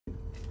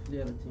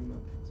flera timmar.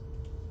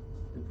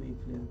 Det pågick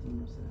flera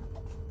timmar sådär.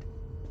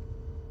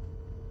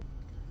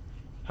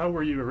 How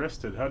were you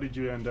arrested? How did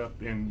you end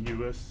up in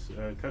U.S.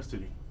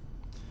 Custody?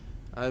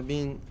 I've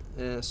been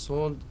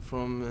sold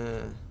from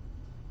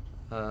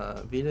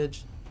a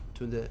village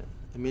to the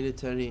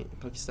military,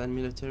 Pakistan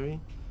military,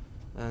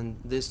 and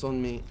they sold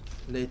me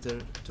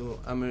later to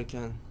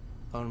American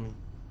army.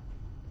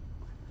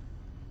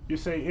 You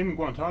say in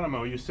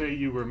Guantanamo, you say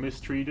you were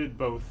mistreated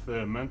both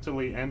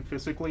mentally and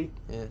physically.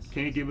 Yes.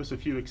 Can you give us a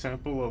few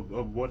examples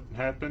of what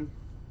happened?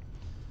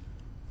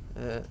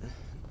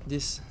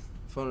 This,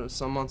 for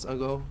some months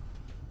ago,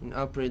 in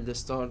April, they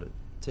started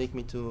take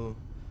me to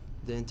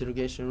the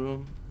interrogation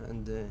room,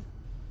 and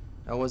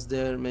I was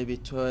there maybe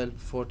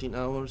 12-14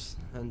 hours,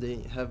 and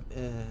they have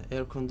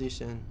air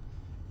condition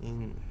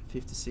in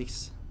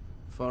 56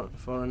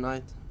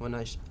 Fahrenheit. When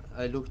I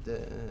looked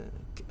at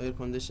air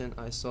condition,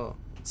 I saw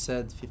it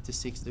said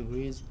 56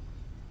 degrees,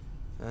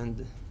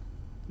 and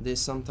they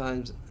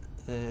sometimes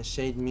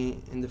shade me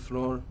in the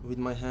floor with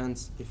my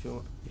hands. If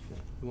you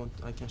want,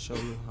 I can show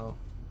you how.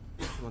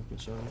 You want me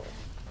to show you?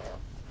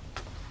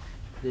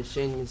 They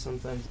shade me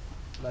sometimes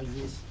like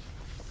this,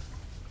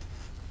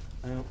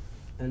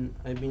 and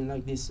I've been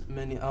like this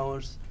many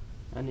hours,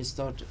 and it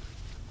started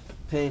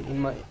pain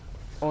in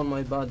on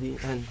my body,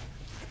 and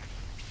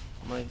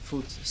my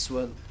foot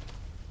swell.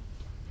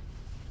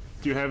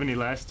 Do you have any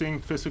lasting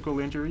physical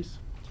injuries?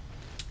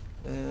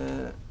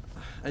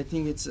 I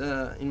think it's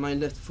in my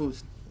left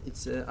foot.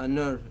 It's a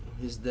nerve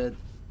is dead,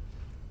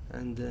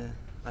 and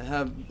I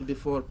have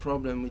before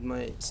problem with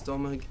my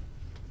stomach,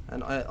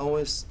 and I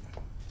always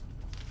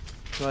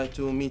try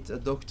to meet a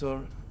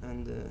doctor,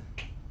 and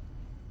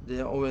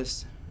they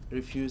always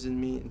refusing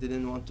me,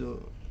 didn't want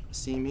to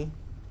see me.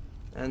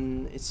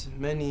 And it's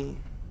many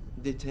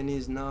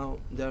detainees now,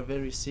 they are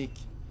very sick.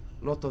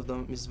 A lot of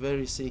them is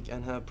very sick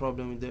and have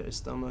problem with their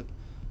stomach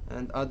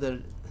and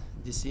other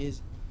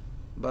disease,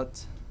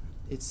 but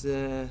it's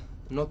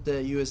not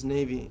the US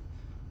Navy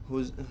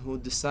who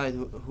decide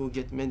who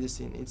get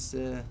medicine. It's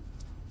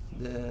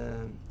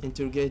the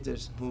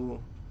interrogators who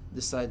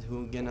decide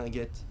who gonna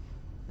get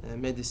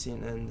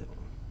medicine and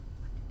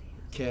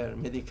care,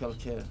 medical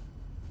care.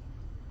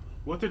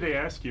 What did they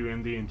ask you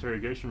in the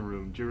interrogation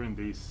room during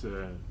these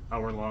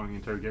hour-long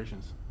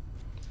interrogations?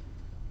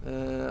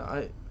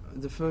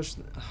 The first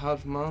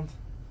half month,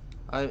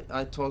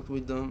 I talked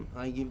with them.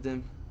 I give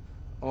them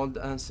all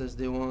the answers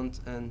they want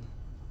and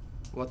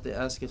what they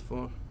ask it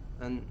for,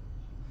 and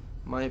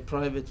my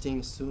private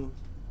things too.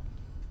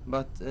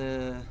 But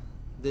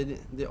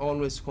they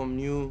always come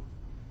new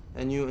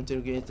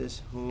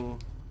interrogators who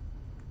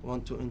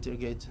want to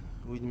interrogate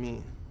with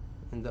me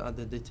and the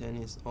other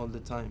detainees all the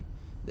time.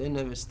 They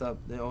never stop.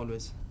 They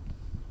always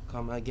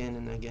come again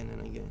and again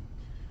and again.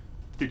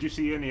 Did you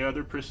see any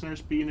other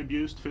prisoners being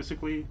abused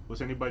physically?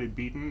 Was anybody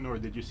beaten, or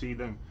did you see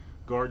them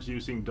guards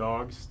using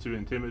dogs to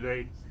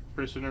intimidate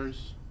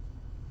prisoners?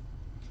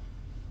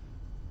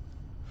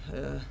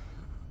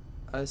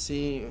 I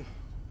see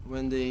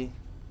when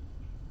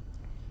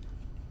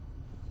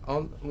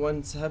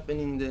it's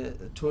happening, the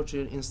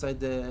torture inside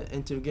the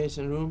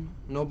interrogation room,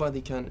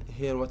 nobody can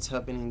hear what's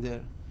happening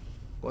there,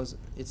 because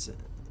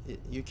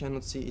you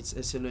cannot see, it's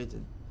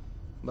isolated.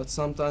 But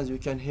sometimes you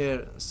can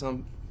hear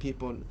some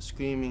people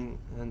screaming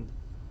and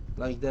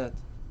like that,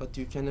 but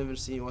you can never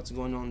see what's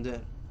going on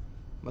there.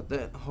 But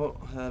they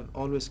have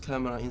always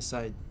camera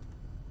inside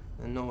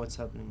and know what's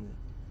happening there.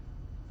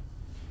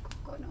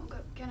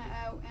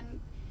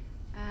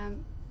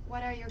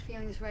 What are your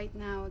feelings right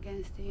now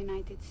against the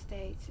United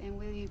States, and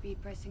will you be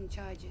pressing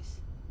charges?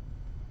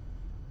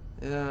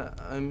 Yeah,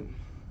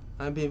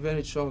 I'll be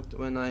very shocked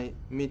when I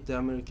meet the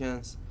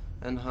Americans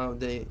and how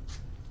they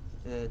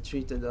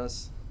treated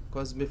us.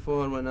 Because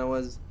before, when I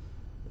was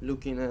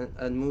looking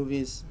at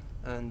movies,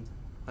 and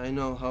I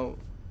know how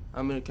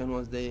American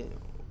was, they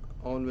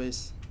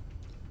always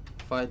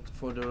fight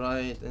for the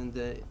right, and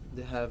they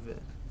have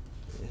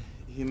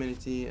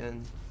humanity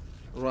and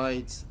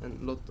rights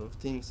and lot of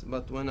things.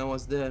 But when I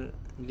was there,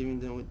 living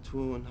there with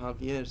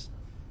 2.5 years,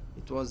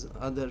 it was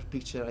other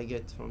picture I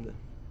get from them.